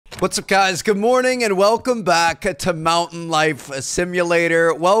What's up, guys? Good morning and welcome back to Mountain Life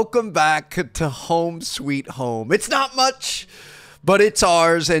Simulator. Welcome back to Home Sweet Home. It's not much, but it's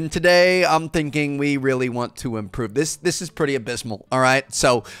ours, and today I'm thinking we really want to improve. This is pretty abysmal, all right?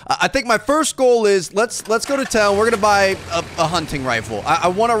 So I think my first goal is let's go to town. We're gonna buy a hunting rifle. I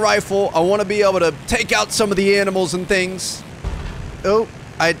want a rifle. I want to be able to take out some of the animals and things. Oh,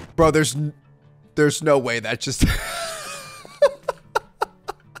 bro, there's no way that just...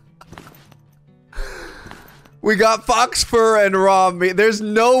 We got fox fur and raw meat. There's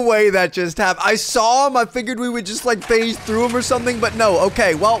no way that just happened. I saw him. I figured we would just like phase through him or something, but no.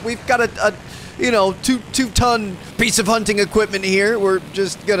 Okay, well, we've got a you know, two-ton piece of hunting equipment here. We're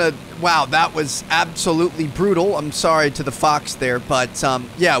just gonna, wow, that was absolutely brutal. I'm sorry to the fox there, but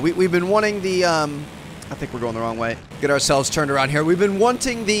yeah, we've been wanting the, I think we're going the wrong way. Get ourselves turned around here. We've been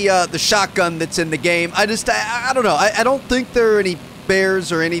wanting the shotgun that's in the game. I don't know. I don't think there are any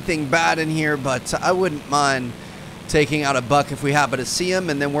bears or anything bad in here, but I wouldn't mind taking out a buck if we happen to see him.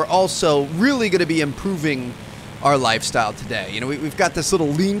 And then we're also really going to be improving our lifestyle today. You know, we've got this little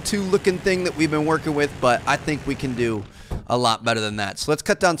lean-to looking thing that we've been working with, but I think we can do a lot better than that. So let's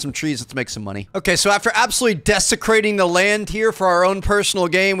cut down some trees. Let's make some money. Okay, so after absolutely desecrating the land here for our own personal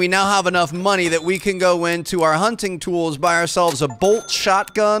gain, we now have enough money that we can go into our hunting tools, buy ourselves a bolt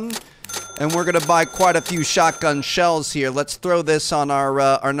shotgun, and we're gonna buy quite a few shotgun shells here. Let's throw this on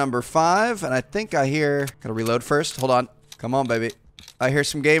our number 5, and I think I hear... Gotta reload first. Hold on. Come on, baby. I hear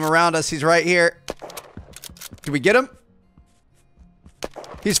some game around us. He's right here. Can we get him?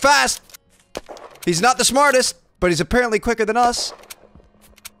 He's fast. He's not the smartest, but he's apparently quicker than us.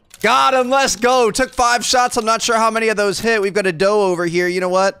 Got him. Let's go. Took 5 shots. I'm not sure how many of those hit. We've got a doe over here. You know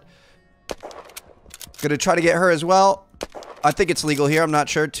what? Gonna try to get her as well. I think it's legal here. I'm not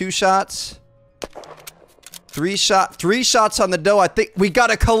sure. 2 shots. 3 shots on the doe. I think we got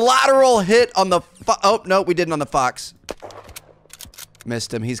a collateral hit on the oh, no, we didn't on the fox.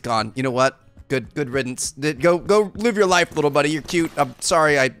 Missed him. He's gone. You know what? Good riddance. Go live your life, little buddy. You're cute. I'm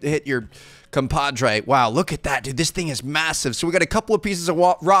sorry I hit your compadre. Wow, look at that, dude. This thing is massive. So we got a couple of pieces of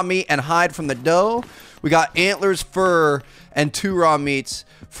raw meat and hide from the doe. We got antlers, fur, and 2 raw meats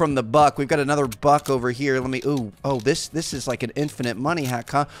from the buck. We've got another buck over here. Let me, ooh, oh, this is like an infinite money hack,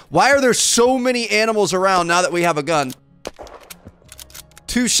 huh? Why are there so many animals around now that we have a gun?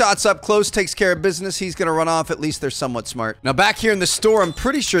 2 shots up close takes care of business. He's gonna run off. At least they're somewhat smart. Now back here in the store, I'm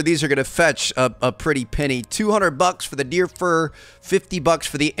pretty sure these are gonna fetch a pretty penny. 200 bucks for the deer fur, 50 bucks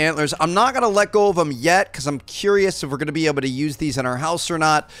for the antlers. I'm not gonna let go of them yet because I'm curious if we're gonna be able to use these in our house or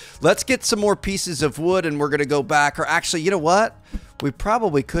not. Let's get some more pieces of wood and we're gonna go back. Or actually, you know what? We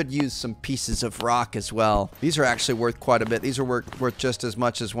probably could use some pieces of rock as well. These are actually worth quite a bit. These are worth just as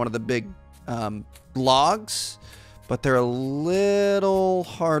much as one of the big logs. But they're a little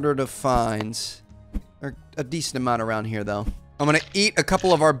harder to find. They're a decent amount around here, though. I'm gonna eat a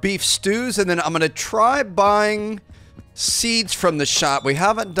couple of our beef stews, and then I'm gonna try buying seeds from the shop. We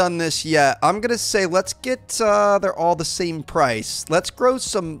haven't done this yet. I'm gonna say let's get, they're all the same price. Let's grow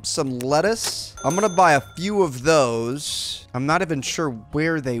some lettuce. I'm gonna buy a few of those. I'm not even sure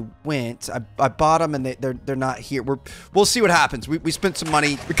where they went. I bought them and they're not here. We'll see what happens. We spent some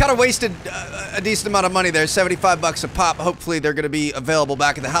money. We kind of wasted a decent amount of money there. 75 bucks a pop. Hopefully they're gonna be available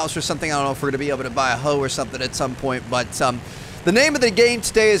back at the house or something. I don't know if we're gonna be able to buy a hoe or something at some point, but the name of the game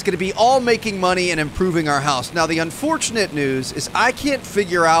today is going to be all making money and improving our house. Now, the unfortunate news is I can't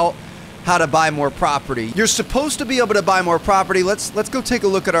figure out how to buy more property. You're supposed to be able to buy more property. Let's go take a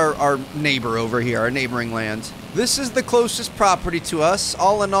look at our neighbor over here, our neighboring land. This is the closest property to us.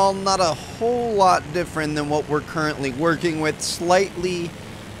 All in all, not a whole lot different than what we're currently working with. Slightly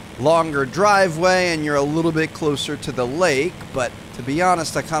longer driveway, and you're a little bit closer to the lake. But to be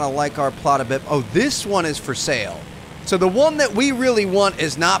honest, I kind of like our plot a bit. Oh, this one is for sale. So the one that we really want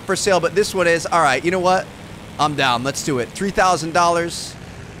is not for sale, but this one is. All right, you know what? I'm down. Let's do it. $3,000.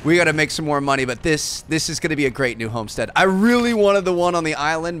 We got to make some more money, but this is going to be a great new homestead. I really wanted the one on the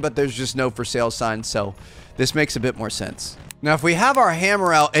island, but there's just no for sale sign, so this makes a bit more sense. Now, if we have our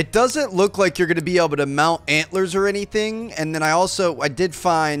hammer out, it doesn't look like you're going to be able to mount antlers or anything. And then I did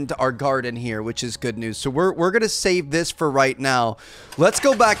find our garden here, which is good news. So we're going to save this for right now. Let's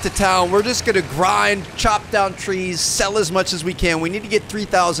go back to town. We're just going to grind, chop down trees, sell as much as we can. We need to get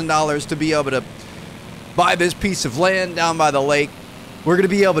 $3,000 to be able to buy this piece of land down by the lake. We're going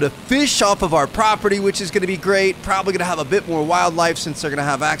to be able to fish off of our property, which is going to be great. Probably going to have a bit more wildlife since they're going to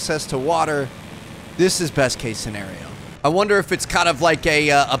have access to water. This is best case scenario. I wonder if it's kind of like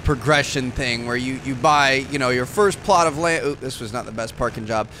a progression thing where you buy, you know, your first plot of land. Ooh, this was not the best parking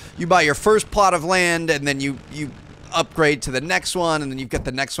job. You buy your first plot of land and then you upgrade to the next one, and then you've got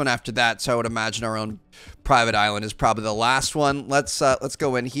the next one after that. So I would imagine our own private island is probably the last one. Let's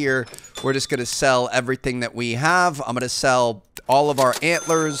go in here. We're just gonna sell everything that we have. I'm gonna sell all of our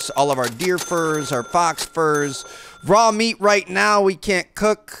antlers, all of our deer furs, our fox furs. Raw meat right now we can't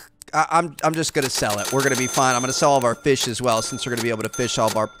cook. I'm just gonna sell it. We're gonna be fine. I'm gonna sell all of our fish as well, since we're gonna be able to fish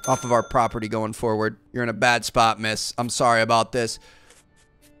off of our property going forward. You're in a bad spot, miss. I'm sorry about this.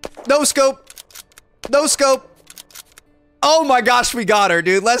 No scope. No scope. Oh my gosh, we got her,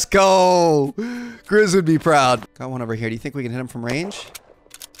 dude. Let's go. Grizz would be proud. Got one over here. Do you think we can hit him from range?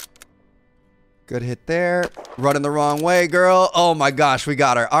 Good hit there. Running the wrong way, girl. Oh my gosh, we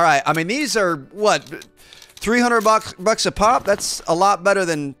got her. All right. I mean, these are what? 300 bucks a pop? That's a lot better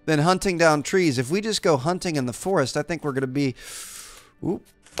than hunting down trees. If we just go hunting in the forest, I think we're going to be... Oop.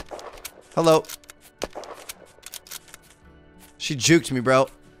 Hello. She juked me, bro.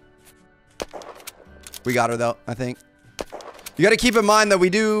 We got her, though, I think. You got to keep in mind that we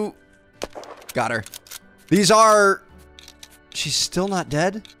do... Got her. These are... She's still not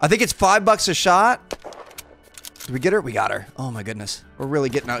dead? I think it's $5 a shot. Did we get her? We got her. Oh, my goodness. We're really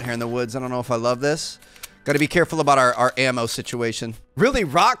getting out here in the woods. I don't know if I love this. Got to be careful about our ammo situation. Really,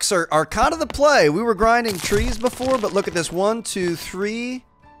 rocks are kind of the play. We were grinding trees before, but look at this. 1, 2, 3.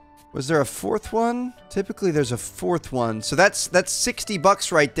 Was there a fourth one? Typically, there's a fourth one. So that's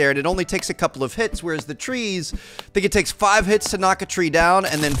 $60 right there, and it only takes a couple of hits, whereas the trees, I think it takes 5 hits to knock a tree down,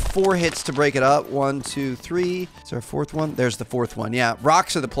 and then 4 hits to break it up. 1, 2, 3. Is there a fourth one? There's the fourth one. Yeah,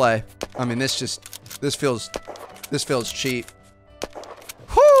 rocks are the play. I mean, this feels cheap.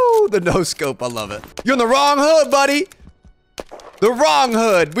 Whoo! The no scope. I love it. You're in the wrong hood, buddy. The wrong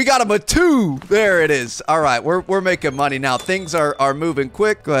hood. We got him a 2. There it is. All right, we're making money now. Things are moving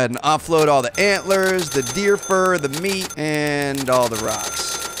quick. Go ahead and offload all the antlers, the deer fur, the meat, and all the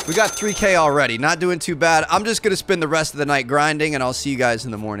rocks. We got 3K already. Not doing too bad. I'm just gonna spend the rest of the night grinding, and I'll see you guys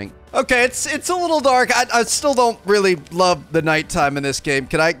in the morning. Okay, it's a little dark. I still don't really love the nighttime in this game.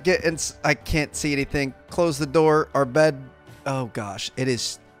 Can I get in? I can't see anything. Close the door. Our bed. Oh gosh, it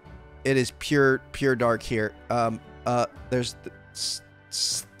is pure dark here. There's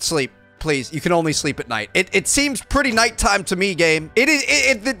sleep, please. You can only sleep at night. It seems pretty nighttime to me, game.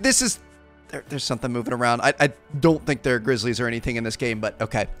 This is there's something moving around. I don't think there are grizzlies or anything in this game, but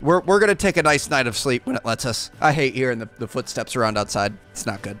okay. We're gonna take a nice night of sleep when it lets us. I hate hearing the footsteps around outside. It's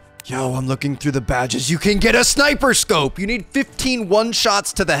not good. Yo, I'm looking through the badges. You can get a sniper scope. You need 15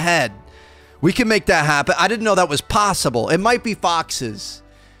 one-shots to the head. We can make that happen. I didn't know that was possible. It might be foxes.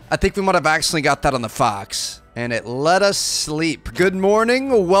 I think we might have accidentally got that on the fox. And it let us sleep. Good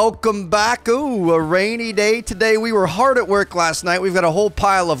morning. Welcome back. Ooh, a rainy day today. We were hard at work last night. We've got a whole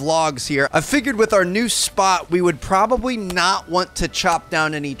pile of logs here. I figured with our new spot, we would probably not want to chop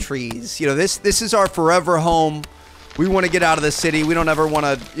down any trees. You know, this is our forever home. We want to get out of the city. We don't ever want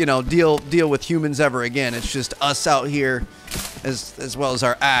to, you know, deal with humans ever again. It's just us out here as well as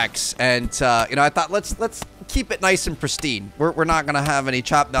our axe. And, you know, I thought let's keep it nice and pristine. We're not going to have any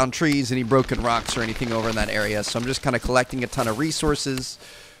chopped down trees, any broken rocks or anything over in that area. So I'm just kind of collecting a ton of resources.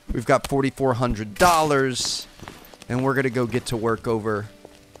 We've got $4,400 and we're going to go get to work over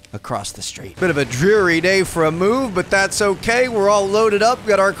across the street. Bit of a dreary day for a move, but that's okay. We're all loaded up.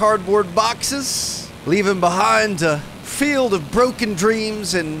 Got our cardboard boxes, leaving behind a field of broken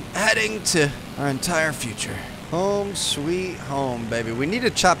dreams and heading to our entire future. Home sweet home, baby. We need to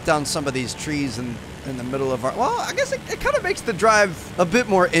chop down some of these trees in the middle of our... Well, I guess it kind of makes the drive a bit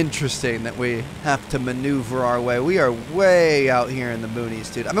more interesting that we have to maneuver our way. We are way out here in the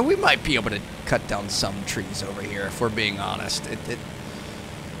boonies, dude. I mean, we might be able to cut down some trees over here, if we're being honest.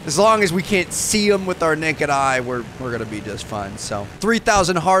 As long as we can't see them with our naked eye, we're going to be just fine. So,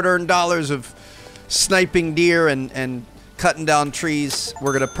 3,000 hard-earned dollars of sniping deer and cutting down trees.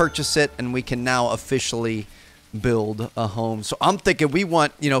 We're going to purchase it, and we can now officially build a home. So I'm thinking we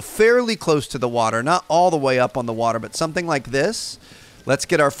want, you know, fairly close to the water, not all the way up on the water, but something like this. Let's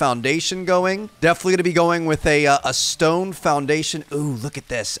get our foundation going. Definitely going to be going with a stone foundation. Ooh, look at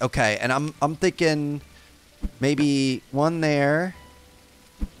this. Okay, and I'm thinking maybe one there,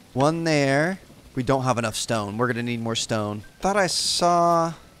 one there. We don't have enough stone. We're going to need more stone. Thought I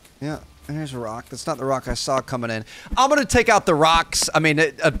saw, yeah. Here's a rock. That's not the rock I saw coming in. I'm going to take out the rocks. I mean,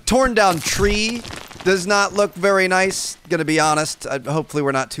 a torn down tree does not look very nice, gonna be honest. Hopefully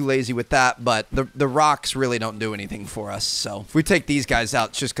we're not too lazy with that, but the rocks really don't do anything for us. So if we take these guys out,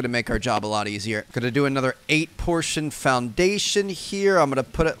 it's just gonna make our job a lot easier. Gonna do another 8-portion foundation here. I'm gonna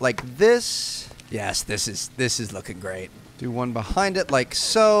put it like this. Yes, this is looking great. Do one behind it like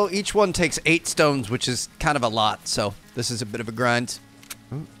so. Each one takes 8 stones, which is kind of a lot. So this is a bit of a grind.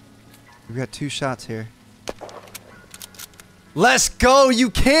 Ooh, we've got 2 shots here. Let's go. You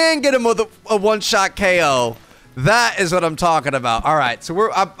can get him with a one-shot KO. That is what I'm talking about. All right,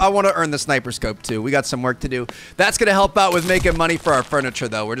 so I want to earn the sniper scope too. We got some work to do. That's gonna help out with making money for our furniture,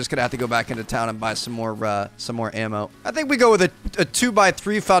 though. We're just gonna have to go back into town and buy some more ammo. I think we go with a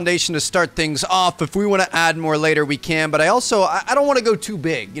 2x3 foundation to start things off. If we want to add more later, we can. But I don't want to go too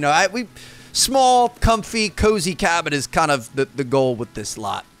big. You know, small, comfy, cozy cabin is kind of the goal with this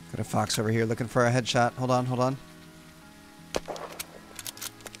lot. Got a fox over here looking for a headshot. Hold on.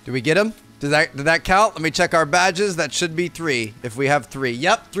 Did we get him? Did that count? Let me check our badges. That should be 3 if we have 3.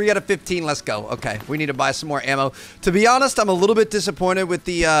 Yep, 3 out of 15. Let's go. Okay, we need to buy some more ammo. To be honest, I'm a little bit disappointed with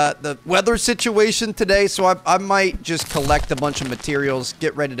the weather situation today, so I might just collect a bunch of materials,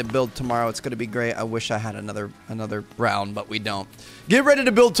 get ready to build tomorrow. It's going to be great. I wish I had another round, but we don't. Get ready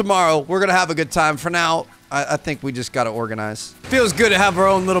to build tomorrow. We're going to have a good time. For now, I think we just got to organize. Feels good to have our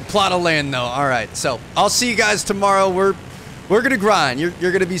own little plot of land, though. All right, so I'll see you guys tomorrow. We're gonna grind.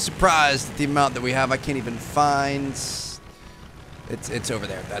 You're gonna be surprised at the amount that we have. I can't even find. It's over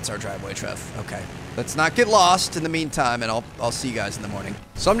there. That's our driveway, Trev. Okay. Let's not get lost in the meantime, and I'll see you guys in the morning.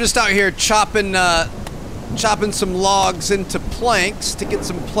 So I'm just out here chopping some logs into planks to get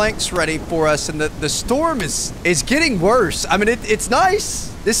some planks ready for us, and the storm is getting worse. I mean, it's nice.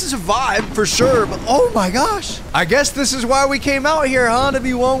 This is a vibe for sure, but oh my gosh. I guess this is why we came out here, huh? To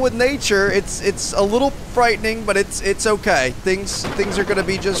be one with nature. It's a little frightening, but it's okay. Things are gonna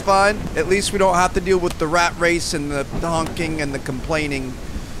be just fine. At least we don't have to deal with the rat race and the honking and the complaining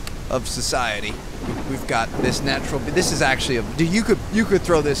of society. We've got this natural. This is actually dude, you could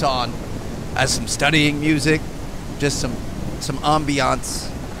throw this on as some studying music, just some ambiance.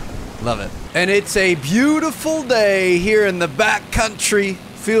 Love it. And it's a beautiful day here in the back country.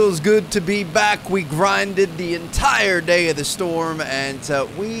 Feels good to be back. We grinded the entire day of the storm, and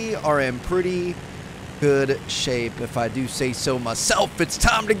we are in pretty good shape, if I do say so myself. It's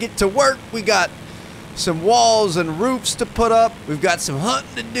time to get to work. We got some walls and roofs to put up. We've got some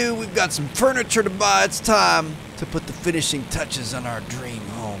hunting to do. We've got some furniture to buy. It's time to put the finishing touches on our dream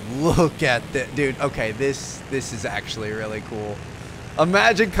home. Look at that, dude. Okay, this is actually really cool.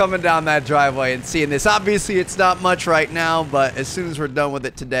 Imagine coming down that driveway and seeing this. Obviously, it's not much right now, but as soon as we're done with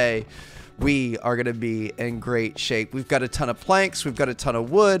it today, we are going to be in great shape. We've got a ton of planks. We've got a ton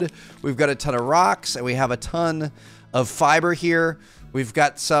of wood. We've got a ton of rocks, and we have a ton of fiber here. We've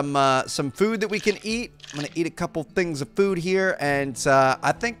got some food that we can eat. I'm going to eat a couple things of food here, and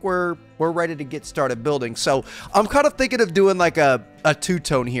I think we're ready to get started building. So I'm kind of thinking of doing like a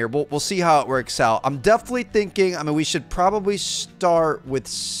two-tone here. We'll see how it works out. I'm definitely thinking, I mean, we should probably start with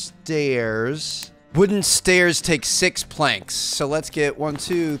stairs. Wooden stairs take 6 planks. So let's get 1,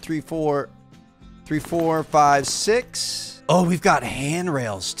 2, 3, 4, 5, 6. Oh, we've got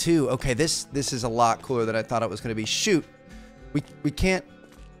handrails too. Okay, this is a lot cooler than I thought it was going to be. Shoot. We can't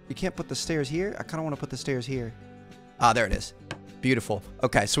put the stairs here. I kind of want to put the stairs here. Ah, there it is. Beautiful.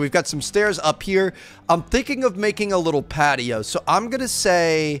 Okay, so we've got some stairs up here. I'm thinking of making a little patio. So I'm going to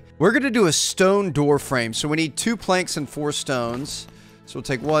say we're going to do a stone door frame. So we need 2 planks and 4 stones. So we'll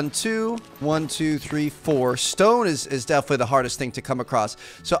take 1, 2, 1, 2, 3, 4. Stone is definitely the hardest thing to come across.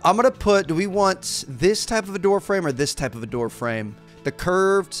 So I'm going to put, do we want this type of a door frame or this type of a door frame? The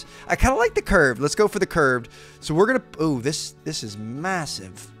curved. I kind of like the curved. Let's go for the curved. So we're going to, ooh, this is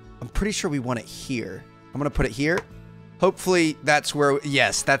massive. I'm pretty sure we want it here. I'm going to put it here. Hopefully that's where,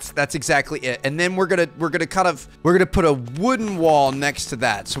 yes, that's exactly it. And then we're going to put a wooden wall next to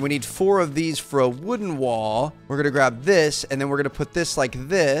that. So we need 4 of these for a wooden wall. We're going to grab this, and then we're going to put this like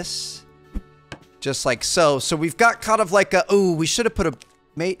this. Just like so. So we've got kind of like a, ooh, we should have put a,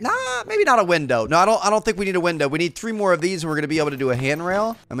 maybe not a window. No, I don't think we need a window. We need 3 more of these, and we're going to be able to do a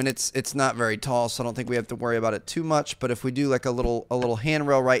handrail. I mean, it's not very tall, so I don't think we have to worry about it too much. But if we do like a little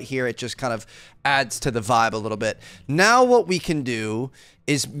handrail right here, it just kind of adds to the vibe a little bit. Now what we can do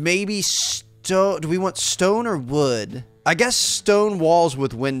is maybe stone. Do we want stone or wood? I guess stone walls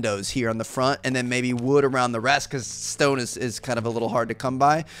with windows here on the front, and then maybe wood around the rest, because stone is kind of a little hard to come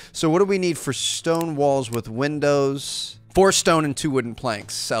by. So what do we need for stone walls with windows? 4 stone and 2 wooden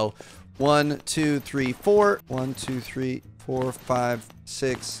planks. So 1, 2, 3, 4. 1, 2, 3, 4, 5,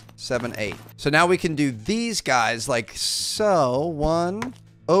 6, 7, 8. So now we can do these guys like so. 1.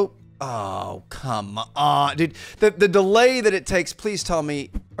 Oh, come on, dude. The delay that it takes. Please tell me.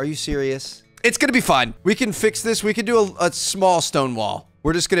 Are you serious? It's gonna be fine. We can fix this. We can do a small stone wall.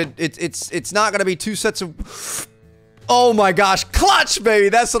 We're just gonna. It's not gonna be 2 sets of. Oh my gosh, clutch, baby.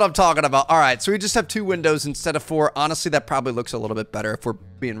 That's what I'm talking about. All right, so we just have 2 windows instead of 4. Honestly, that probably looks a little bit better if we're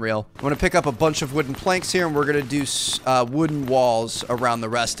being real. I'm going to pick up a bunch of wooden planks here, and we're going to do wooden walls around the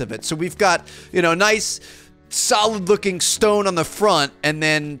rest of it. So we've got, you know, nice solid looking stone on the front, and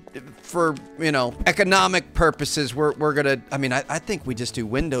then for, you know, economic purposes, we're gonna, I mean, I think we just do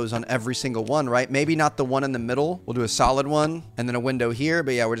windows on every single one, right? Maybe not the one in the middle. We'll do a solid one and then a window here,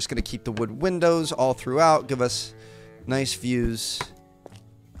 but yeah, we're just gonna keep the wood windows all throughout, give us nice views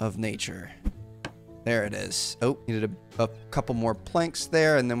of nature. There it is. Oh, needed a couple more planks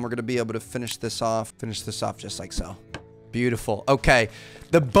there, and then we're gonna be able to finish this off just like so. Beautiful. Okay,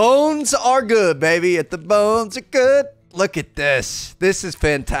 the bones are good, baby. If the bones are good, look at this. This is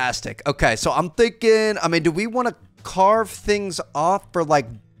fantastic. Okay, so I'm thinking, I mean, do we want to carve things off for like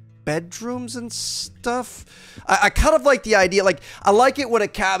bedrooms and stuff? I kind of like the idea. Like, I like it when a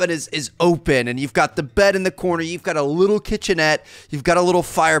cabin is open and you've got the bed in the corner, you've got a little kitchenette, you've got a little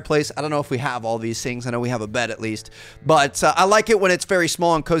fireplace. I don't know if we have all these things. I know we have a bed at least, but I like it when it's very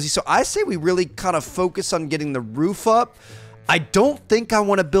small and cozy. So I say we really kind of focus on getting the roof up. I don't think I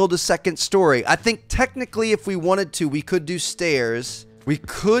want to build a second story. I think technically if we wanted to, we could do stairs. We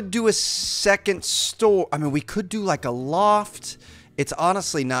could do a second store. I mean, we could do like a loft. It's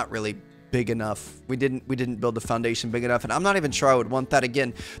honestly not really big enough. We didn't build the foundation big enough, and I'm not even sure I would want that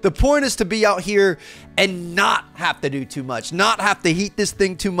again. The point is to be out here and not have to do too much, not have to heat this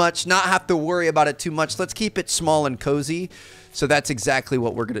thing too much, not have to worry about it too much. Let's keep it small and cozy. So that's exactly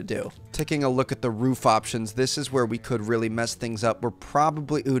what we're gonna do. Taking a look at the roof options, this is where we could really mess things up. We're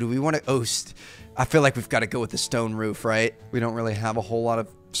probably, ooh, do we want to, I feel like we've got to go with the stone roof, right? We don't really have a whole lot of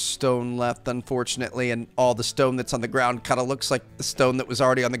stone left, unfortunately, and all the stone that's on the ground kind of looks like the stone that was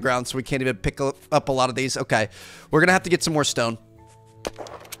already on the ground, so we can't even pick up a lot of these. Okay, we're gonna have to get some more stone.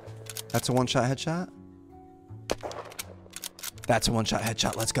 That's a one-shot headshot. That's a one-shot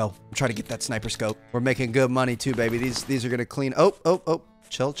headshot. Let's go. I'm trying to get that sniper scope. We're making good money too, baby. These are gonna clean. Oh.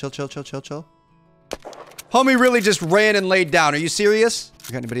 Chill. Homie really just ran and laid down. Are you serious?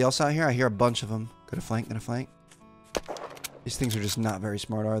 You got anybody else out here? I hear a bunch of them. Gonna flank. These things are just not very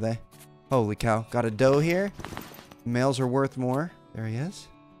smart, are they? Holy cow. Got a doe here. Males are worth more. There he is.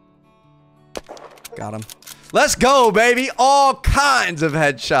 Got him. Let's go, baby. All kinds of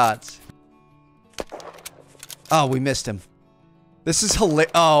headshots. Oh, we missed him. This is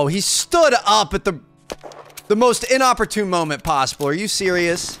hilarious. Oh, he stood up at the most inopportune moment possible. Are you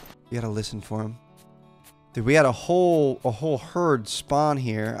serious? You gotta listen for him. Dude, we had a whole herd spawn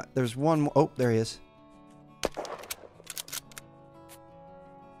here. There's one more. Oh, there he is.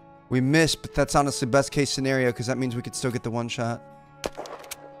 We missed, but that's honestly best case scenario because that means we could still get the one shot.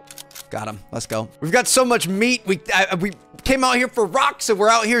 Got him. Let's go. We've got so much meat. We came out here for rocks and we're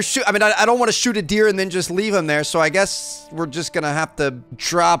out here shoot. I mean, I don't want to shoot a deer and then just leave him there. So I guess we're just going to have to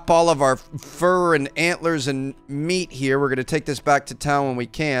drop all of our fur and antlers and meat here. We're going to take this back to town when we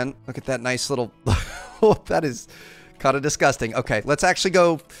can. Look at that nice little... Oh, that is kind of disgusting. Okay, let's actually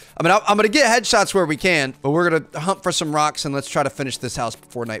go. I mean, I'm going to get headshots where we can, but we're going to hunt for some rocks and let's try to finish this house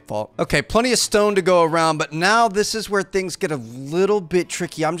before nightfall. Okay, plenty of stone to go around, but now this is where things get a little bit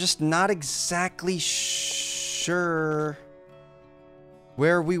tricky. I'm just not exactly sure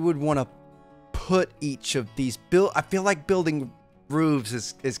where we would want to put each of these. I feel like building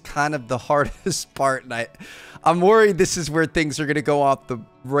roofs is kind of the hardest part, and I'm worried this is where things are going to go off the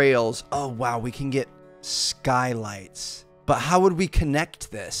rails. Oh, wow, we can get skylights, but how would we connect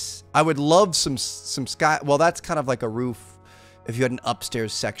this? I would love some sky. Well, that's kind of like a roof if you had an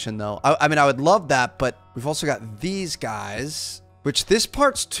upstairs section though. I mean, I would love that, but we've also got these guys, which this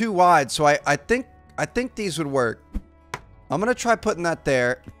part's too wide, so I think these would work. I'm gonna try putting that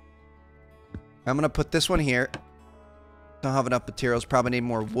there. I'm gonna put this one here. Don't have enough materials, probably need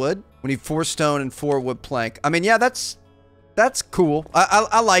more wood. We need 4 stone and 4 wood plank. I mean, yeah, that's cool.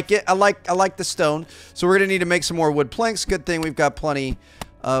 I like it. I like the stone. So we're gonna need to make some more wood planks. Good thing we've got plenty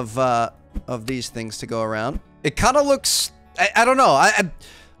of these things to go around. It kind of looks. I don't know. I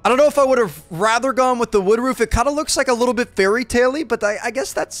don't know if I would have rather gone with the wood roof. It kind of looks like a little bit fairy tale-y, but I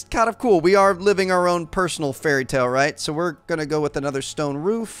guess that's kind of cool. We are living our own personal fairy tale, right? So we're gonna go with another stone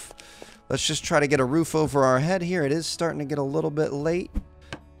roof. Let's just try to get a roof over our head here. It is starting to get a little bit late,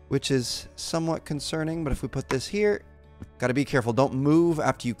 which is somewhat concerning. But if we put this here. Gotta be careful. Don't move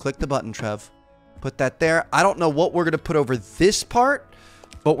after you click the button, Trev. Put that there. I don't know what we're gonna put over this part,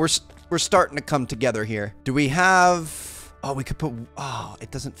 but we're starting to come together here. Do we have... Oh, we could put... Oh, it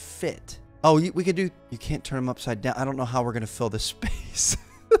doesn't fit. Oh, we could do... You can't turn them upside down. I don't know how we're gonna fill this space.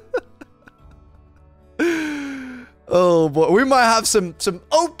 Oh, boy. We might have some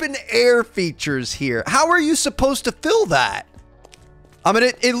open air features here. How are you supposed to fill that? I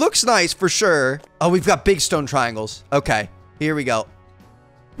mean, it looks nice for sure. Oh, we've got big stone triangles. Okay, here we go.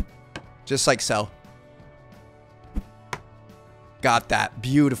 Just like so. Got that.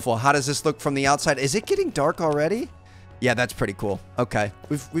 Beautiful. How does this look from the outside? Is it getting dark already? Yeah, that's pretty cool. Okay.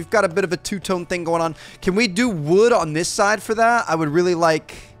 We've got a bit of a two-tone thing going on. Can we do wood on this side for that? I would really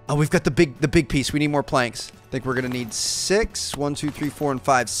like... Oh, we've got the big piece. We need more planks. I think we're going to need 6. 1, 2, 3, 4, and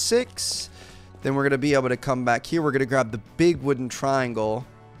 5, 6. Then we're going to be able to come back here. We're going to grab the big wooden triangle.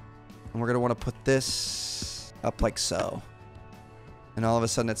 And we're going to want to put this up like so. And all of a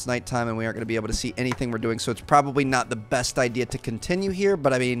sudden it's nighttime and we aren't going to be able to see anything we're doing. So it's probably not the best idea to continue here.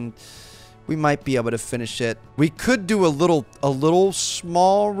 But I mean, we might be able to finish it. We could do a little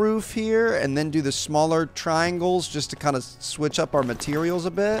small roof here and then do the smaller triangles just to kind of switch up our materials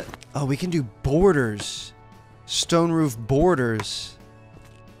a bit. Oh, we can do borders. Stone roof borders.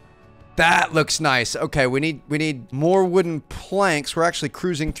 That looks nice. Okay, we need more wooden planks. We're actually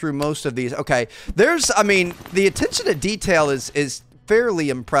cruising through most of these. Okay, I mean, the attention to detail is fairly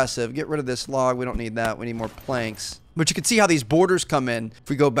impressive. Get rid of this log. We don't need that. We need more planks. But you can see how these borders come in. If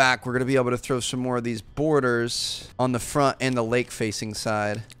we go back, we're going to be able to throw some more of these borders on the front and the lake-facing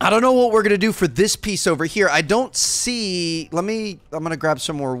side. I don't know what we're going to do for this piece over here. I don't see... I'm going to grab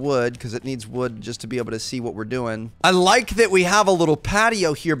some more wood because it needs wood just to be able to see what we're doing. I like that we have a little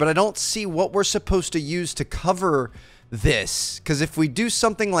patio here, but I don't see what we're supposed to use to cover this. Because if we do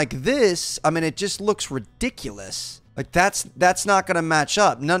something like this, I mean, it just looks ridiculous. Like that's not going to match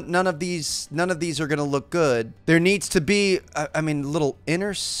up. None of these are going to look good. There needs to be, I mean, a little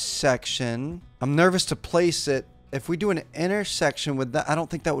intersection. I'm nervous to place it. If we do an intersection with that, I don't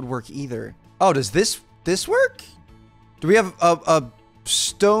think that would work either. Oh, does this work? Do we have a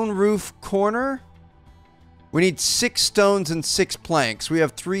stone roof corner? We need 6 stones and 6 planks. We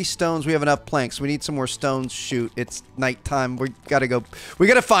have 3 stones. We have enough planks. We need some more stones. Shoot, it's nighttime. We gotta go. We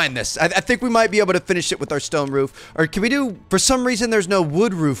gotta find this. I think we might be able to finish it with our stone roof. Or can we do... For some reason, there's no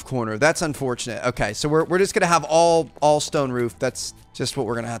wood roof corner. That's unfortunate. Okay, so we're just gonna have all stone roof. That's just what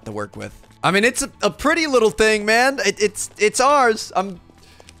we're gonna have to work with. I mean, it's a pretty little thing, man. It's ours. I'm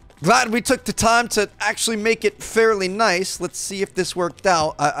glad we took the time to actually make it fairly nice. Let's see if this worked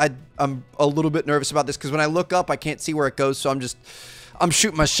out. I'm a little bit nervous about this because when I look up, I can't see where it goes. So I'm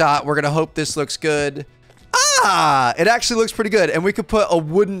shooting my shot. We're going to hope this looks good. Ah, it actually looks pretty good. And we could put a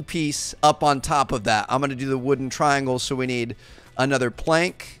wooden piece up on top of that. I'm going to do the wooden triangle. So we need another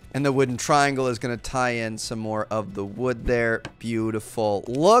plank. And the wooden triangle is going to tie in some more of the wood there. Beautiful.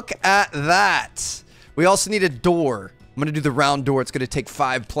 Look at that. We also need a door. I'm going to do the round door. It's going to take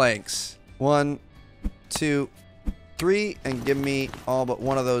 5 planks. 1, 2, 3, and give me all but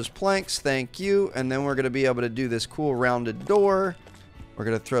one of those planks. Thank you. And then we're going to be able to do this cool rounded door. We're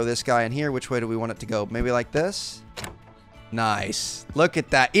going to throw this guy in here. Which way do we want it to go? Maybe like this? Nice. Look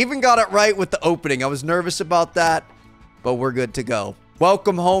at that. Even got it right with the opening. I was nervous about that, but we're good to go.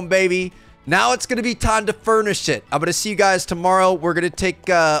 Welcome home, baby. Now it's going to be time to furnish it. I'm going to see you guys tomorrow. We're going to take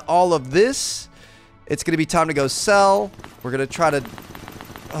all of this. It's going to be time to go sell. We're going to try to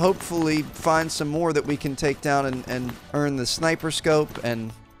hopefully find some more that we can take down and earn the sniper scope.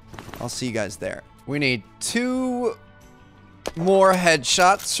 And I'll see you guys there. We need 2 more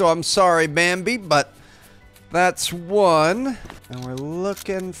headshots. So I'm sorry, Bambi, but that's 1. And we're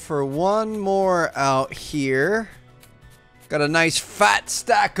looking for 1 more out here. Got a nice fat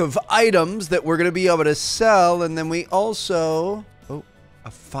stack of items that we're going to be able to sell. And then we also... Oh,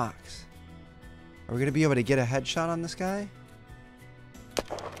 a fox. Are we going to be able to get a headshot on this guy?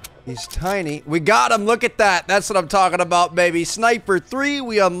 He's tiny. We got him. Look at that. That's what I'm talking about, baby. Sniper 3.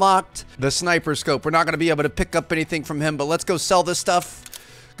 We unlocked the sniper scope. We're not going to be able to pick up anything from him, but let's go sell this stuff.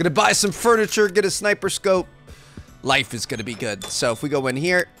 Going to buy some furniture, get a sniper scope. Life is going to be good. So if we go in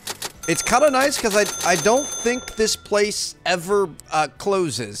here, it's kind of nice because I don't think this place ever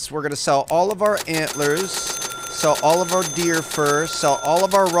closes. We're going to sell all of our antlers, sell all of our deer fur, sell all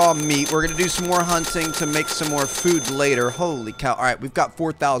of our raw meat. We're going to do some more hunting to make some more food later. Holy cow. All right, we've got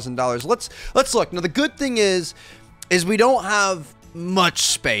 $4,000. Let's look. Now, the good thing is we don't have much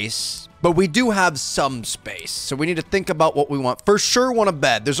space, but we do have some space. So we need to think about what we want. For sure want a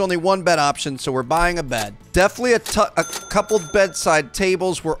bed. There's only 1 bed option, so we're buying a bed. Definitely a couple bedside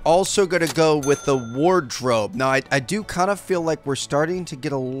tables. We're also going to go with the wardrobe. Now, I do kind of feel like we're starting to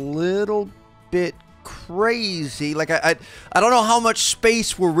get a little bit crazy. Like, I don't know how much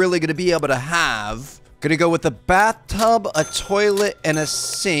space we're really going to be able to have. Gonna go with a bathtub, a toilet, and a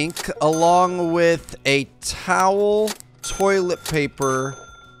sink, along with a towel, toilet paper,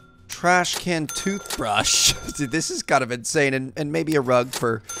 trash can, toothbrush. Dude, this is kind of insane. And maybe a rug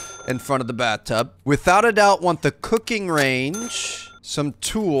for in front of the bathtub. Without a doubt, want the cooking range, some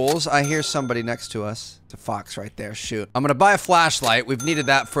tools. I hear somebody next to us. It's a fox right there. Shoot. I'm gonna buy a flashlight. We've needed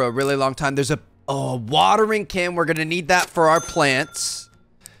that for a really long time. There's a Oh, a watering can. We're gonna need that for our plants.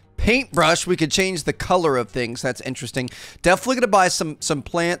 Paintbrush. We could change the color of things. That's interesting. Definitely gonna buy some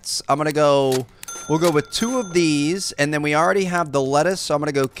plants. I'm gonna go... We'll go with 2 of these, and then we already have the lettuce, so I'm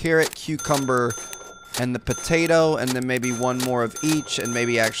gonna go carrot, cucumber, and the potato, and then maybe 1 more of each, and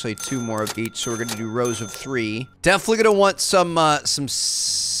maybe actually 2 more of each. So we're gonna do rows of 3. Definitely gonna want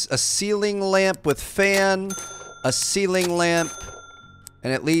a ceiling lamp with fan, a ceiling lamp,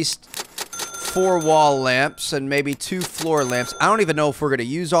 and at least 4 wall lamps, and maybe 2 floor lamps. I don't even know if we're gonna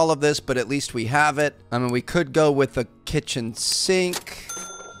use all of this, but at least we have it. I mean, we could go with a kitchen sink,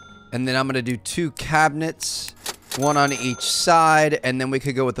 and then I'm gonna do 2 cabinets, 1 on each side, and then we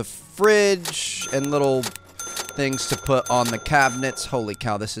could go with a fridge and little things to put on the cabinets. Holy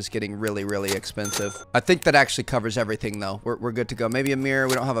cow, this is getting really, really expensive. I think that actually covers everything, though. We're good to go. Maybe a mirror.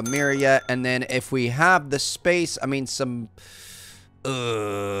 We don't have a mirror yet. And then if we have the space, I mean, some...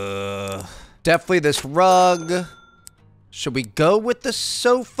 Definitely this rug. Should we go with the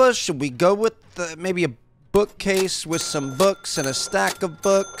sofa? Should we go with maybe a bookcase with some books and a stack of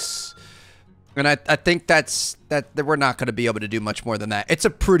books? And I think that we're not going to be able to do much more than that. It's a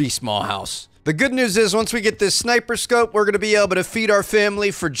pretty small house. The good news is once we get this sniper scope, we're going to be able to feed our family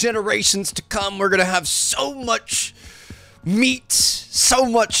for generations to come. We're going to have so much meat, so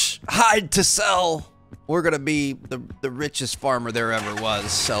much hide to sell. We're going to be the richest farmer there ever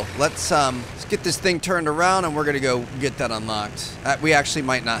was. So let's get this thing turned around, and we're going to go get that unlocked. We actually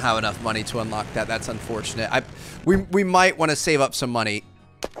might not have enough money to unlock that. That's unfortunate. We might want to save up some money.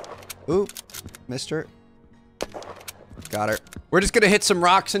 Ooh, mister. Got her. We're just gonna hit some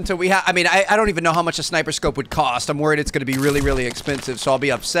rocks until we have... I mean, I don't even know how much a sniper scope would cost. I'm worried it's gonna be really, really expensive, so I'll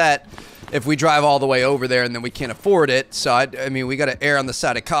be upset if we drive all the way over there and then we can't afford it. So, I mean, we gotta err on the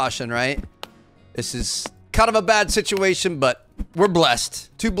side of caution, right? This is kind of a bad situation, but we're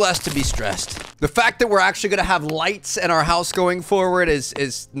blessed. Too blessed to be stressed. The fact that we're actually gonna have lights in our house going forward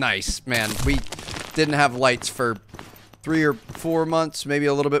is nice, man. We didn't have lights for 3 or 4 months, maybe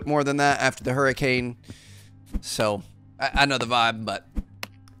a little bit more than that after the hurricane. So, I know the vibe, but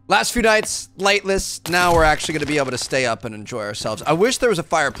last few nights, lightless. Now we're actually going to be able to stay up and enjoy ourselves. I wish there was a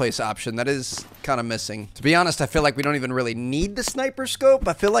fireplace option. That is kind of missing. To be honest, I feel like we don't even really need the sniper scope.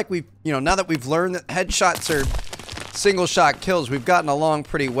 I feel like we've, you know, now that we've learned that headshots are single shot kills, we've gotten along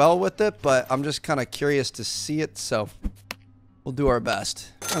pretty well with it, but I'm just kind of curious to see it, so we'll do our best.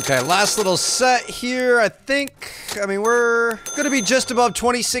 Okay, last little set here, I think. I mean, we're gonna be just above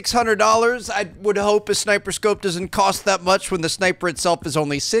 $2,600. I would hope a sniper scope doesn't cost that much when the sniper itself is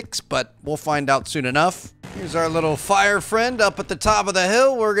only $6, but we'll find out soon enough. Here's our little fire friend up at the top of the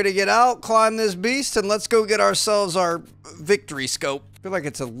hill. We're gonna get out, climb this beast, and let's go get ourselves our victory scope. I feel like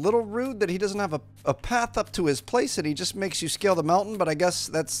it's a little rude that he doesn't have a path up to his place and he just makes you scale the mountain, but I guess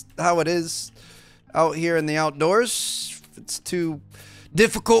that's how it is out here in the outdoors. If it's too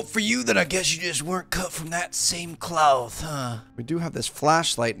difficult for you, then I guess you just weren't cut from that same cloth, huh? We do have this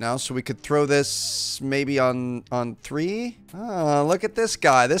flashlight now, so we could throw this maybe on 3. Oh, look at this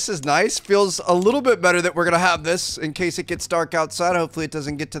guy. This is nice. Feels a little bit better that we're gonna have this in case it gets dark outside. Hopefully it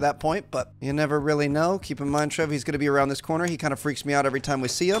doesn't get to that point, but you never really know. Keep in mind, Trev, he's gonna be around this corner. He kind of freaks me out every time we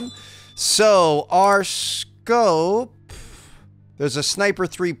see him. So, our scope... There's a Sniper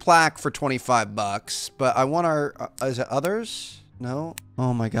 3 plaque for 25 bucks, but I want our... is it others? No?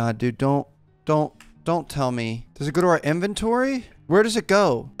 Oh my god, dude, don't tell me. Does it go to our inventory? Where does it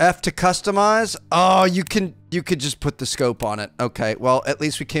go? F to customize? Oh, you could just put the scope on it. Okay, well, at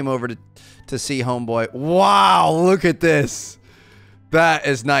least we came over to see homeboy. Wow, look at this. That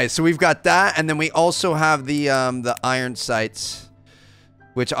is nice. So we've got that, and then we also have the iron sights,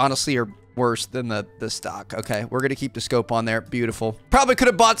 which honestly are worse than the stock. Okay, we're gonna keep the scope on there. Beautiful. Probably could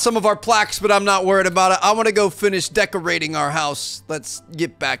have bought some of our plaques, but I'm not worried about it. I want to go finish decorating our house. Let's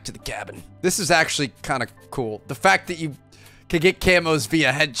get back to the cabin. This is actually kind of cool. The fact that you can get camos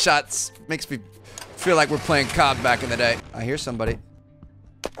via headshots makes me feel like we're playing COD back in the day. I hear somebody.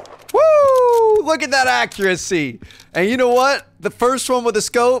 Woo! Look at that accuracy. And you know what? The first one with the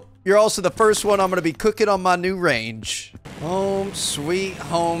scope, you're also the first one I'm gonna be cooking on my new range. Home sweet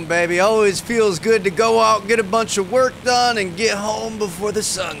home, baby. Always feels good to go out, get a bunch of work done, and get home before the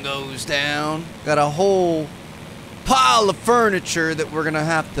sun goes down. Got a whole pile of furniture that we're gonna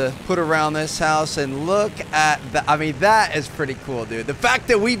have to put around this house, and look at that. I mean, that is pretty cool, dude. The fact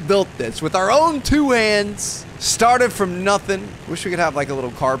that we built this with our own 2 hands, started from nothing. Wish we could have like a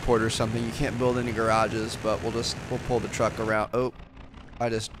little carport or something. You can't build any garages, but we'll pull the truck around. Oh,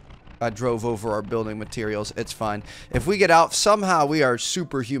 I drove over our building materials. It's fine. If we get out, somehow we are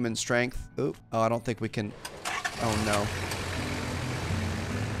superhuman strength. Oh, I don't think we can. Oh, no.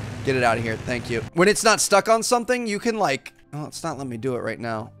 Get it out of here. Thank you. When it's not stuck on something, you can like... Oh, it's not letting me do it right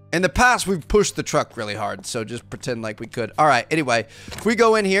now. In the past, we've pushed the truck really hard, so just pretend like we could. All right, anyway, if we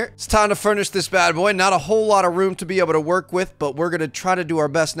go in here, it's time to furnish this bad boy. Not a whole lot of room to be able to work with, but we're going to try to do our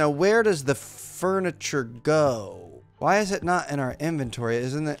best. Now, where does the furniture go? Why is it not in our inventory?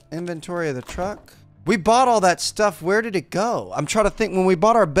 Is it in the inventory of the truck? We bought all that stuff. Where did it go? I'm trying to think. When we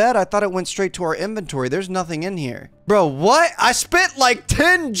bought our bed, I thought it went straight to our inventory. There's nothing in here. Bro, what? I spent like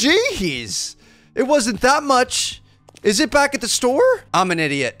 10 G's. It wasn't that much. Is it back at the store? I'm an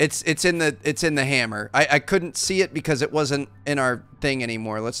idiot. It's in the hammer. I couldn't see it because it wasn't in our thing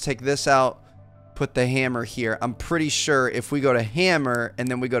anymore. Let's take this out. Put the hammer here. I'm pretty sure if we go to hammer and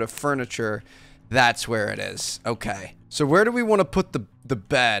then we go to furniture, that's where it is. Okay. So where do we want to put the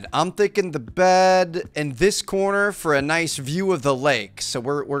bed? I'm thinking the bed in this corner for a nice view of the lake. So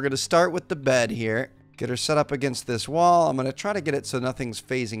we're going to start with the bed here. Get her set up against this wall. I'm going to try to get it so nothing's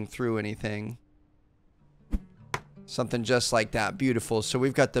phasing through anything. Something just like that. Beautiful. So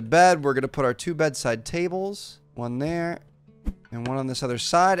we've got the bed. We're going to put our 2 bedside tables. One there and one on this other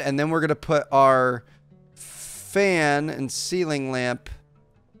side. And then we're going to put our fan and ceiling lamp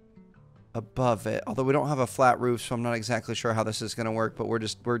above it. Although we don't have a flat roof, so I'm not exactly sure how this is going to work. But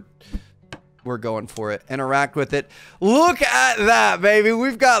we're going for it. Interact with it. Look at that, baby.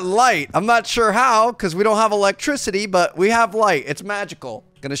 We've got light. I'm not sure how because we don't have electricity, but we have light. It's magical.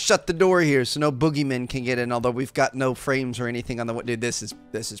 Gonna shut the door here so no boogeymen can get in, although we've got no frames or anything on the window. Dude, this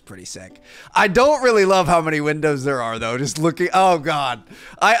is pretty sick. I don't really love how many windows there are, though. Just looking... Oh, God.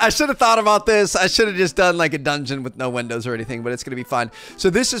 I should have thought about this. I should have just done, like, a dungeon with no windows or anything, but it's gonna be fine. So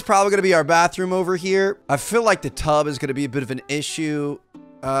this is probably gonna be our bathroom over here. I feel like the tub is gonna be a bit of an issue.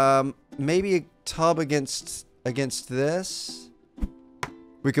 Maybe a tub against this.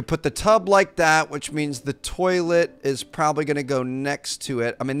 We could put the tub like that, which means the toilet is probably going to go next to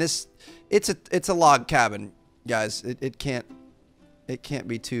it. I mean, it's a log cabin, guys. It can't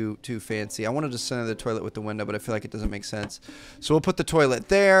be too fancy. I wanted to center the toilet with the window, but I feel like it doesn't make sense. So we'll put the toilet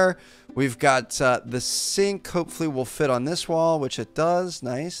there. We've got the sink. Hopefully will fit on this wall, which it does.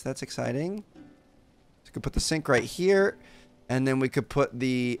 Nice. That's exciting. So we could put the sink right here, and then we could put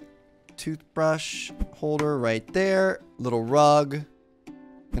the toothbrush holder right there. Little rug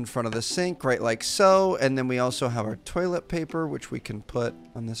in front of the sink, right like so. And then we also have our toilet paper, which we can put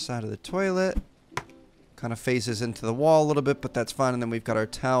on this side of the toilet. Kind of phases into the wall a little bit, but that's fine. And then we've got our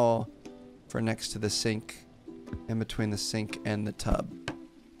towel for next to the sink, in between the sink and the tub.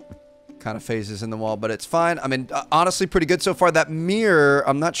 Kind of phases in the wall, but it's fine. I mean, honestly, pretty good so far. That mirror,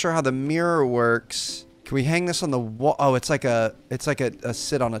 I'm not sure how the mirror works. Can we hang this on the wall? Oh, it's like a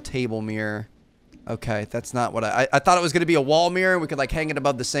sit on a table mirror. Okay, that's not what I thought it was going to be a wall mirror. We could like hang it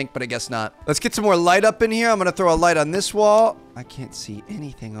above the sink, but I guess not. Let's get some more light up in here. I'm going to throw a light on this wall. I can't see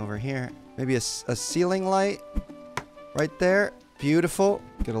anything over here. Maybe a ceiling light right there. Beautiful.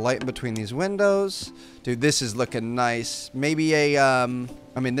 Get a light in between these windows. Dude, this is looking nice. Maybe I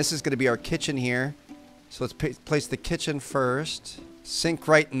mean, this is going to be our kitchen here. So let's place the kitchen first. Sink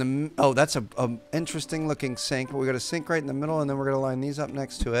right in the... Oh, that's a interesting looking sink. But we got a sink right in the middle, and then we're going to line these up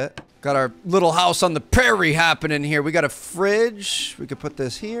next to it. Got our little house on the prairie happening here. We got a fridge. We could put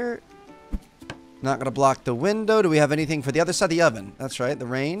this here. Not going to block the window. Do we have anything for the other side of the oven? That's right, the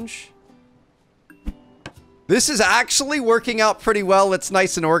range. This is actually working out pretty well. It's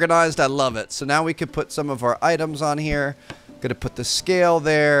nice and organized. I love it. So now we could put some of our items on here. Going to put the scale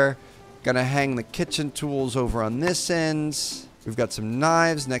there. Going to hang the kitchen tools over on this end. We've got some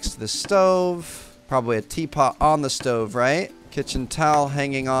knives next to the stove. Probably a teapot on the stove, right? Kitchen towel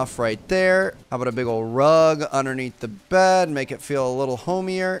hanging off right there. How about a big old rug underneath the bed? Make it feel a little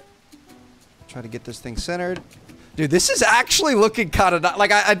homier. Try to get this thing centered. Dude, this is actually looking kind of...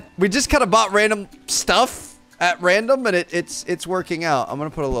 Like, we just kind of bought random stuff at random, and it's working out. I'm going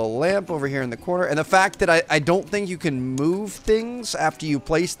to put a little lamp over here in the corner. And the fact that I don't think you can move things after you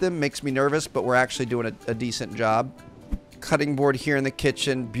place them makes me nervous, but we're actually doing a decent job. Cutting board here in the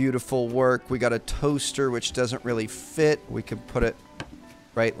kitchen. Beautiful work. We got a toaster, which doesn't really fit. We could put it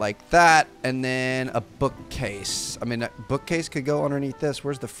right like that. And then a bookcase. I mean, a bookcase could go underneath this.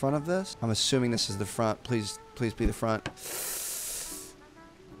 Where's the front of this? I'm assuming this is the front. Please be the front.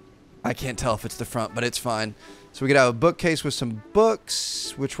 I can't tell if it's the front, but it's fine. So we could have a bookcase with some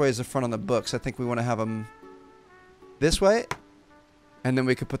books. Which way is the front on the books? I think we want to have them this way. And then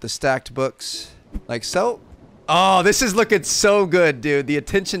we could put the stacked books like so. Oh, this is looking so good, dude. The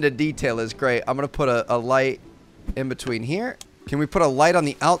attention to detail is great. I'm going to put a light in between here. Can we put a light on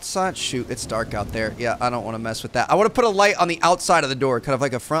the outside? Shoot, it's dark out there. Yeah, I don't want to mess with that. I want to put a light on the outside of the door, kind of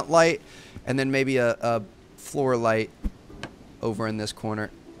like a front light, and then maybe a floor light over in this corner.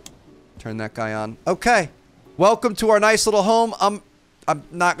 Turn that guy on. Okay. Welcome to our nice little home. I'm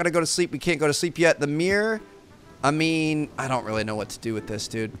not going to go to sleep. We can't go to sleep yet. The mirror. I mean, I don't really know what to do with this,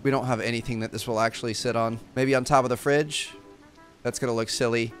 dude. We don't have anything that this will actually sit on. Maybe on top of the fridge. That's going to look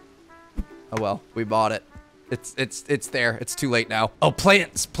silly. Oh, well. We bought it. It's there. It's too late now. Oh,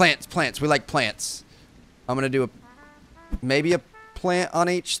 plants. We like plants. I'm going to do maybe a plant on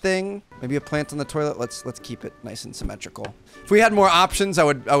each thing. Maybe a plant on the toilet. Let's keep it nice and symmetrical. If we had more options, I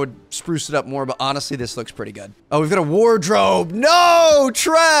would spruce it up more, but honestly, this looks pretty good. Oh, we've got a wardrobe. No,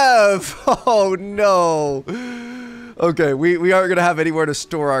 Trev. Oh, no. Okay, we aren't going to have anywhere to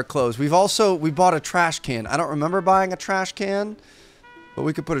store our clothes. We bought a trash can. I don't remember buying a trash can, but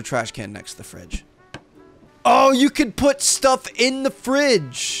we could put a trash can next to the fridge. Oh, you can put stuff in the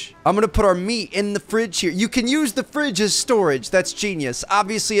fridge. I'm going to put our meat in the fridge here. You can use the fridge as storage. That's genius.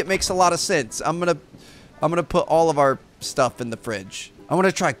 Obviously, it makes a lot of sense. I'm going to put all of our stuff in the fridge. I want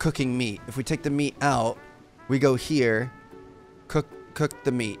to try cooking meat. If we take the meat out, we go here, cook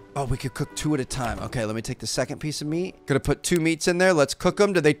the meat. Oh, we could cook 2 at a time. Okay, let me take the second piece of meat. Gonna put 2 meats in there. Let's cook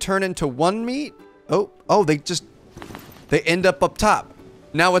them. Do they turn into 1 meat? Oh, they end up top.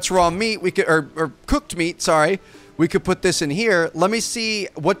 Now it's raw meat. We could, or cooked meat, sorry. We could put this in here. Let me see,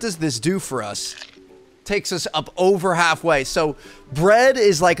 what does this do for us? Takes us up over halfway. So bread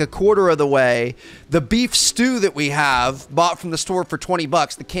is like 1/4 of the way. The beef stew that we have bought from the store for 20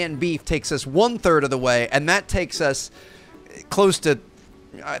 bucks, the canned beef, takes us 1/3 of the way, and that takes us close to,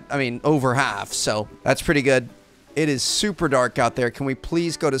 I mean, over half. So that's pretty good. It is super dark out there. Can we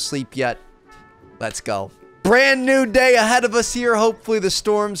please go to sleep yet? Let's go. Brand new day ahead of us here. Hopefully the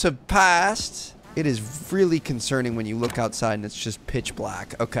storms have passed. It is really concerning when you look outside and it's just pitch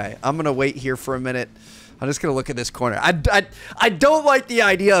black. Okay, I'm gonna wait here for a minute. I'm just gonna look at this corner. I don't like the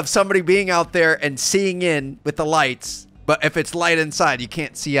idea of somebody being out there and seeing in with the lights, but if it's light inside, you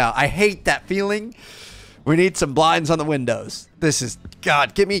can't see out. I hate that feeling. We need some blinds on the windows. This is,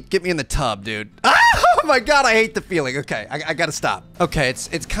 God, get me in the tub, dude. Oh my God, I hate the feeling. Okay, I gotta stop. Okay,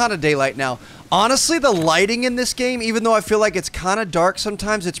 it's kind of daylight now. Honestly, the lighting in this game, even though I feel like it's kind of dark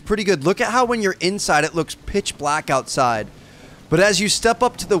sometimes, it's pretty good. Look at how when you're inside, it looks pitch black outside. But as you step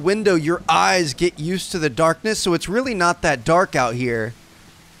up to the window, your eyes get used to the darkness, so it's really not that dark out here.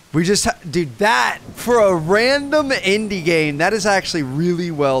 We just, dude, that, for a random indie game, that is actually really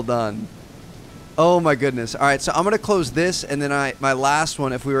well done. Oh my goodness. All right, so I'm going to close this, and then my last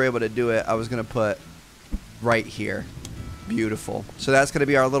one, if we were able to do it, I was going to put right here. Beautiful. So that's going to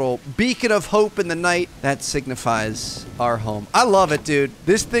be our little beacon of hope in the night. That signifies our home. I love it, dude.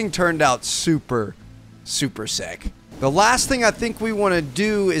 This thing turned out super, super sick. The last thing I think we want to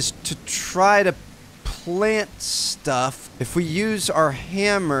do is to try to plant stuff. If we use our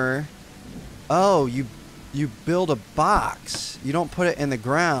hammer... Oh, you build a box. You don't put it in the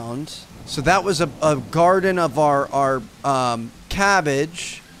ground. So that was a garden of our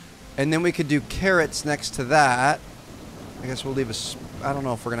cabbage. And then we could do carrots next to that. I guess we'll leave I don't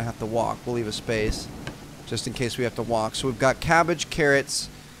know if we're going to have to walk. We'll leave a space just in case we have to walk. So we've got cabbage, carrots,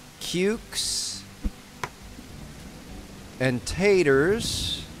 cukes, and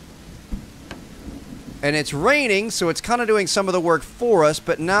taters. And it's raining, so it's kind of doing some of the work for us.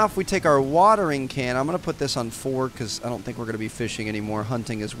 But now if we take our watering can, I'm going to put this on 4 because I don't think we're going to be fishing anymore.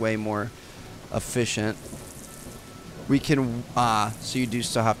 Hunting is way more efficient. We can, so you do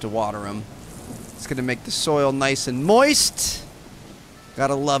still have to water them. It's going to make the soil nice and moist.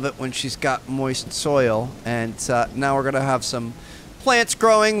 Gotta love it when she's got moist soil. And now we're going to have some plants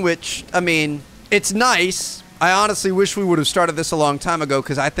growing, which, I mean, it's nice. I honestly wish we would have started this a long time ago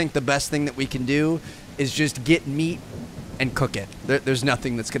because I think the best thing that we can do is just get meat and cook it. There's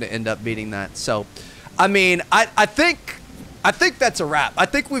nothing that's going to end up beating that. So, I mean, I think that's a wrap. I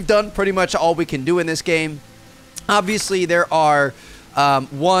think we've done pretty much all we can do in this game. Obviously, there are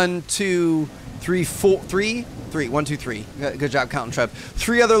 1, 2, 3, 4, 3. 1, 2, 3. Good job counting, Trev.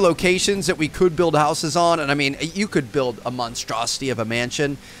 3 other locations that we could build houses on. And I mean, you could build a monstrosity of a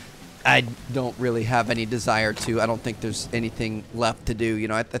mansion. I don't really have any desire to. I don't think there's anything left to do. You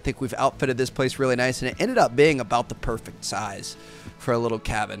know, I think we've outfitted this place really nice, and it ended up being about the perfect size for a little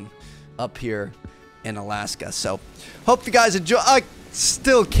cabin up here in Alaska. So, hope you guys enjoy. I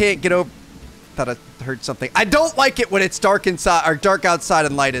still can't get over. Thought I heard something. I don't like it when it's dark inside or dark outside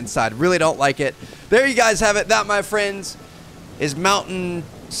and light inside. Really don't like it. There you guys have it. That, my friends, is Mountain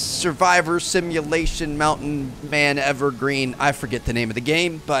Survivor Simulation Mountain Man Evergreen. I forget the name of the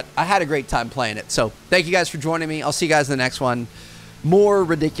game, but I had a great time playing it. So thank you guys for joining me. I'll see you guys in the next one. More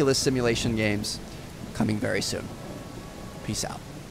ridiculous simulation games coming very soon. Peace out.